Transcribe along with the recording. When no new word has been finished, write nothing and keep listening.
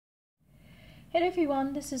Hey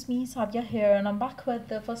everyone, this is me, Sadia here, and I'm back with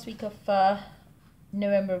the first week of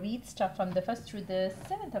November read, start from the 1st through the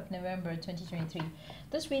 7th of November 2023.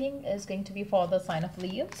 This reading is going to be for the sign of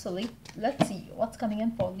Leo, so let's see what's coming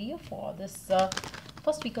in for Leo for this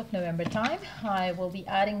first week of November time. I will be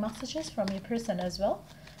adding messages from your person as well,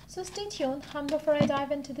 so stay tuned. And before I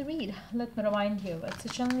dive into the read, let me remind you, it's a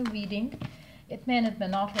general reading. It may and it may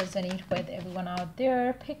not resonate with everyone out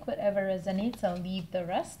there. Pick whatever resonates and leave the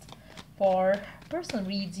rest. For personal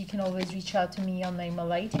reads, you can always reach out to me on my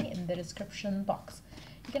email ID in the description box.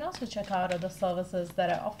 You can also check out other services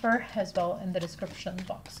that I offer as well in the description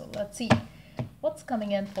box. So let's see what's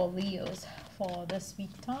coming in for Leos for this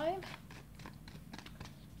week time.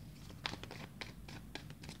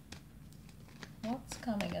 What's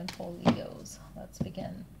coming in for Leos? Let's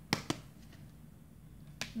begin.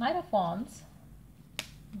 Knight of Wands,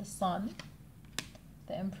 the Sun,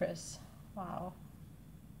 the Empress. Wow.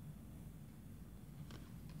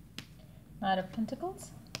 Knight of Pentacles,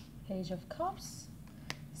 Page of Cups,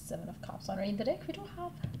 Seven of Cups. Underneath the deck, we do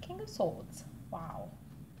have King of Swords. Wow.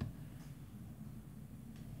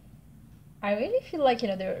 I really feel like,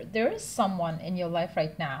 there is someone in your life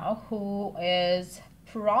right now who is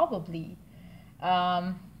probably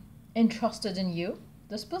interested in you.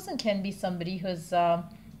 This person can be somebody who's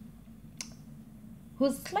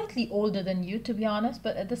slightly older than you, to be honest,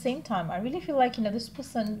 but at the same time, I really feel like, this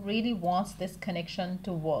person really wants this connection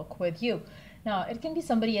to work with you. Now, it can be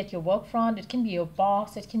somebody at your work front, it can be your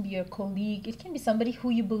boss, it can be your colleague, it can be somebody who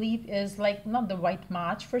you believe is like not the right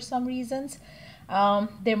match for some reasons.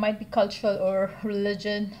 There might be cultural or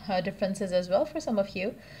religion differences as well for some of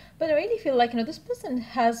you, but I really feel like, this person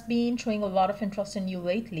has been showing a lot of interest in you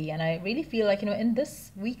lately, and I really feel like, in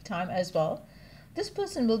this week time as well, this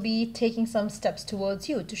person will be taking some steps towards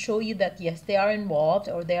you to show you that yes, they are involved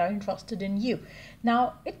or they are interested in you.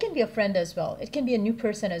 Now, it can be a friend as well. It can be a new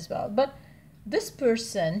person as well. But this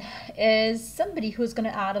person is somebody who's going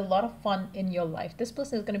to add a lot of fun in your life. This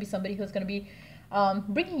person is going to be somebody who's going to be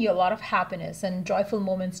bringing you a lot of happiness and joyful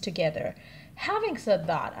moments together. Having said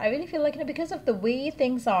that, I really feel like, because of the way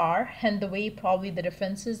things are and the way probably the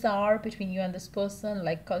differences are between you and this person,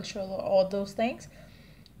 like cultural or all those things,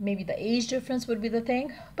 maybe the age difference would be the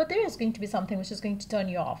thing, but there is going to be something which is going to turn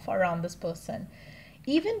you off around this person.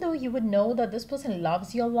 Even though you would know that this person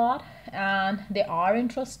loves you a lot and they are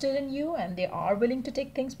interested in you and they are willing to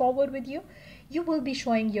take things forward with you, you will be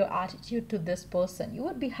showing your attitude to this person. You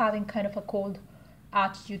would be having kind of a cold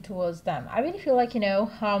attitude towards them. I really feel like,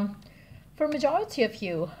 for majority of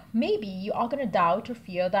you, maybe you are going to doubt or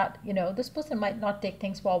fear that, this person might not take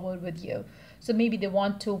things forward with you. So maybe they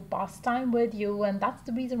want to pass time with you, and that's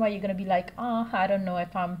the reason why you're going to be like, I don't know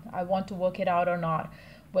if I want to work it out or not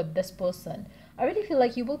with this person. I really feel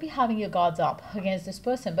like you will be having your guards up against this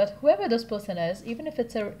person, but whoever this person is, even if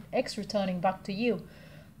it's an ex returning back to you,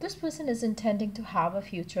 this person is intending to have a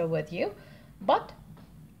future with you. But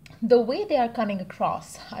the way they are coming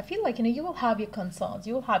across, I feel like, you will have your concerns,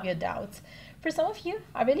 you will have your doubts. For some of you,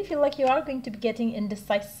 I really feel like you are going to be getting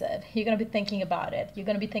indecisive. You're going to be thinking about it. You're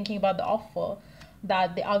going to be thinking about the offer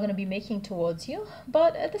that they are going to be making towards you.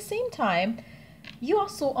 But at the same time, you are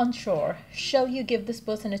so unsure. Shall you give this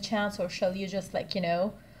person a chance, or shall you just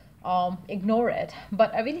ignore it?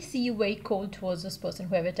 But I really see you very cold towards this person,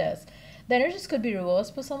 whoever it is. The energies could be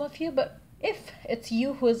reversed for some of you, but if it's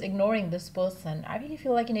you who is ignoring this person, I really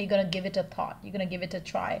feel like, you're going to give it a thought. You're going to give it a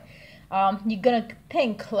try. You're going to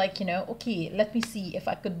think like, okay, let me see if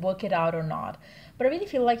I could work it out or not. But I really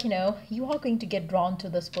feel like, you are going to get drawn to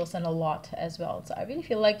this person a lot as well. So I really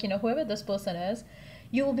feel like, whoever this person is,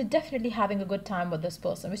 you will be definitely having a good time with this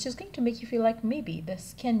person, which is going to make you feel like maybe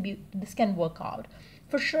this can work out.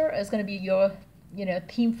 For sure, it's going to be your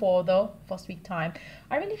theme for the first week time.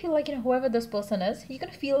 I really feel like, whoever this person is, you're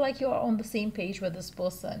going to feel like you're on the same page with this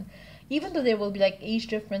person, even though there will be like age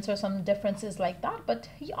difference or some differences like that, but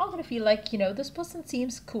you are going to feel like, this person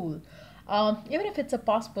seems cool. Even if it's a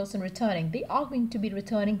past person returning, they are going to be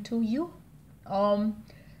returning to you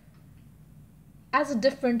as a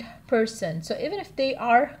different person. So even if they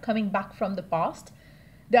are coming back from the past,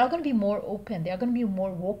 they are going to be more open, they are going to be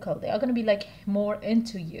more vocal, they are going to be like more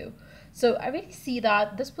into you. So I really see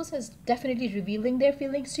that this person is definitely revealing their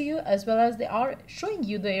feelings to you, as well as they are showing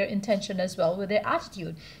you their intention as well with their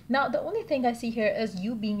attitude. Now, the only thing I see here is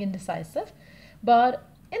you being indecisive, but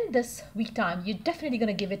in this week time, you're definitely going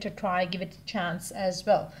to give it a try, give it a chance as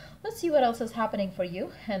well. Let's see what else is happening for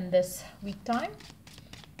you in this week time.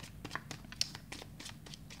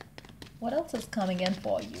 What else is coming in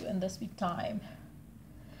for you in this week time?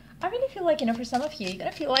 I really feel like, for some of you, you're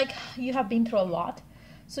going to feel like you have been through a lot.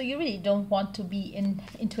 So you really don't want to be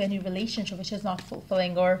into any relationship which is not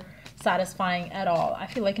fulfilling or satisfying at all. I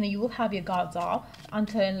feel like, you will have your guards off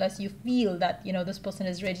until unless you feel that, this person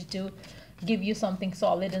is ready to give you something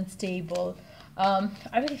solid and stable. I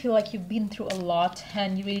really feel like you've been through a lot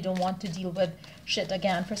and you really don't want to deal with shit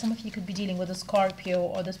again. For some of you could be dealing with a Scorpio,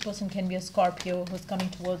 or this person can be a Scorpio who's coming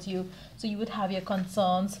towards you. So you would have your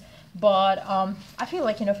concerns. But I feel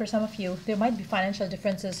like, for some of you, there might be financial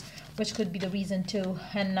differences, which could be the reason too.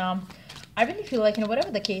 And I really feel like, whatever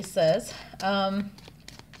the case is,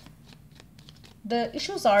 the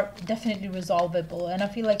issues are definitely resolvable. And I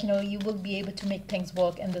feel like, you will be able to make things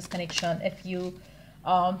work in this connection if you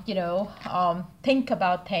think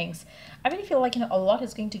about things. I really feel like, a lot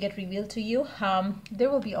is going to get revealed to you. There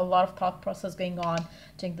will be a lot of thought process going on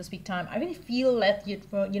during this week time. I really feel that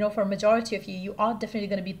for a majority of you, you are definitely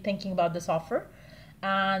going to be thinking about this offer.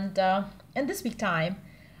 And in this week time,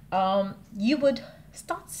 you would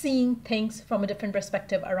start seeing things from a different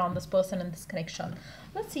perspective around this person and this connection.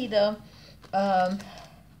 Let's see the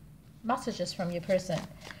messages from your person.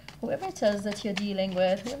 Whoever it is that you're dealing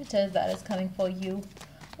with, whoever it is that is coming for you,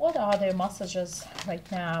 what are their messages right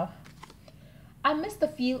now? I miss the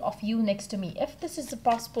feel of you next to me. If this is a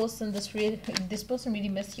past person, this person really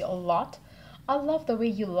miss you a lot. I love the way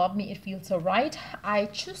you love me. It feels so right. I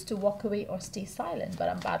choose to walk away or stay silent, but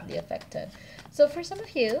I'm badly affected. So for some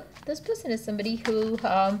of you, this person is somebody who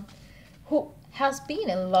has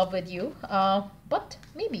been in love with you, but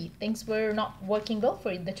maybe things were not working well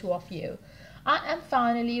for the two of you. I am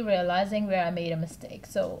finally realizing where I made a mistake.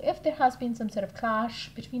 So if there has been some sort of clash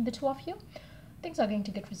between the two of you, things are going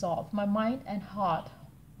to get resolved. My mind and heart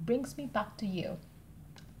brings me back to you.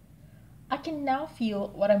 I can now feel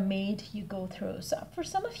what I made you go through. So for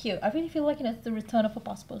some of you, I really feel like it's the return of a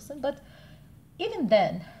past person. But even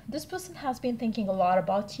then, this person has been thinking a lot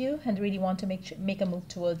about you and really want to make a move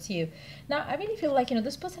towards you. Now, I really feel like,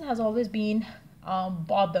 this person has always been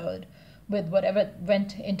bothered with whatever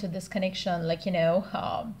went into this connection, like,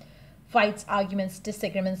 fights, arguments,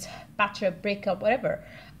 disagreements, patch-up, breakup, whatever.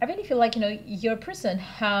 I really feel like, your person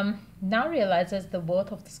now realizes the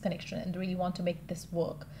worth of this connection and really want to make this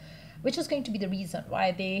work, which is going to be the reason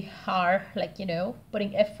why they are like,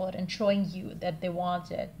 putting effort and showing you that they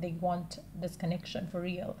want it. They want this connection for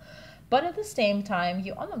real. But at the same time,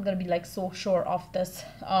 you are not going to be like so sure of this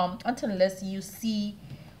until unless you see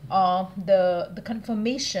the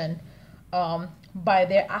confirmation by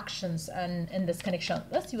their actions and in this connection.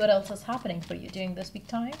 Let's see what else is happening for you during this week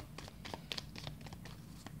time.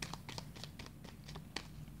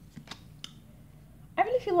 I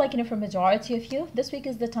really feel like, for majority of you, this week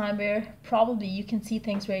is the time where probably you can see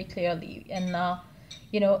things very clearly. And,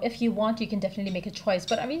 if you want, you can definitely make a choice.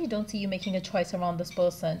 But I really don't see you making a choice around this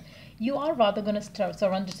person. You are rather going to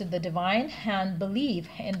surrender to the divine and believe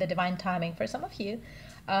in the divine timing. For some of you,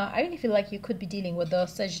 I really feel like you could be dealing with a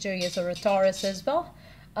Sagittarius or a Taurus as well.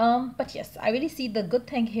 But yes, I really see the good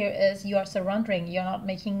thing here is you are surrendering. You're not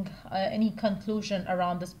making any conclusion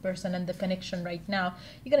around this person and the connection right now.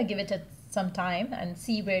 You're going to give it some time and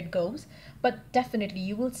see where it goes. But definitely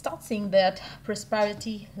you will start seeing that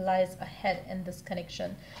prosperity lies ahead in this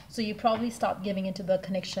connection. So you probably start giving into the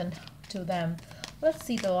connection to them. Let's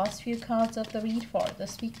see the last few cards of the read for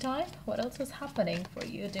this week time. What else is happening for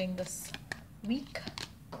you during this week?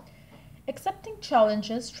 Accepting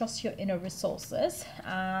challenges, trust your inner resources,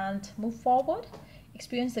 and move forward.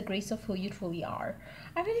 Experience the grace of who you truly are.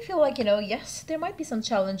 I really feel like, yes, there might be some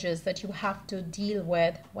challenges that you have to deal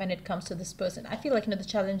with when it comes to this person. I feel like, the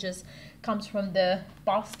challenges comes from the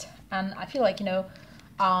past, and I feel like,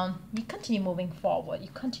 you continue moving forward. You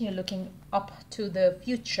continue looking up to the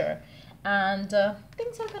future, and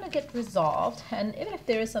things are going to get resolved. And even if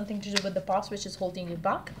there is something to do with the past which is holding you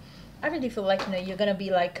back, I really feel like, you're going to be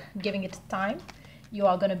like giving it time. You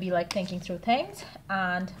are going to be like thinking through things,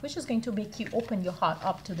 and which is going to make you open your heart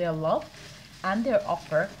up to their love and their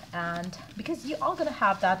offer. And because you are going to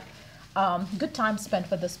have that good time spent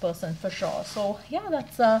with this person for sure. So yeah,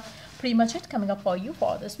 that's pretty much it coming up for you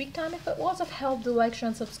for this week time. If it was of help, do like, share,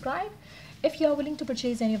 and subscribe. If you are willing to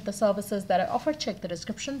purchase any of the services that I offer, check the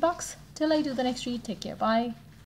description box. Till I do the next read, take care. Bye.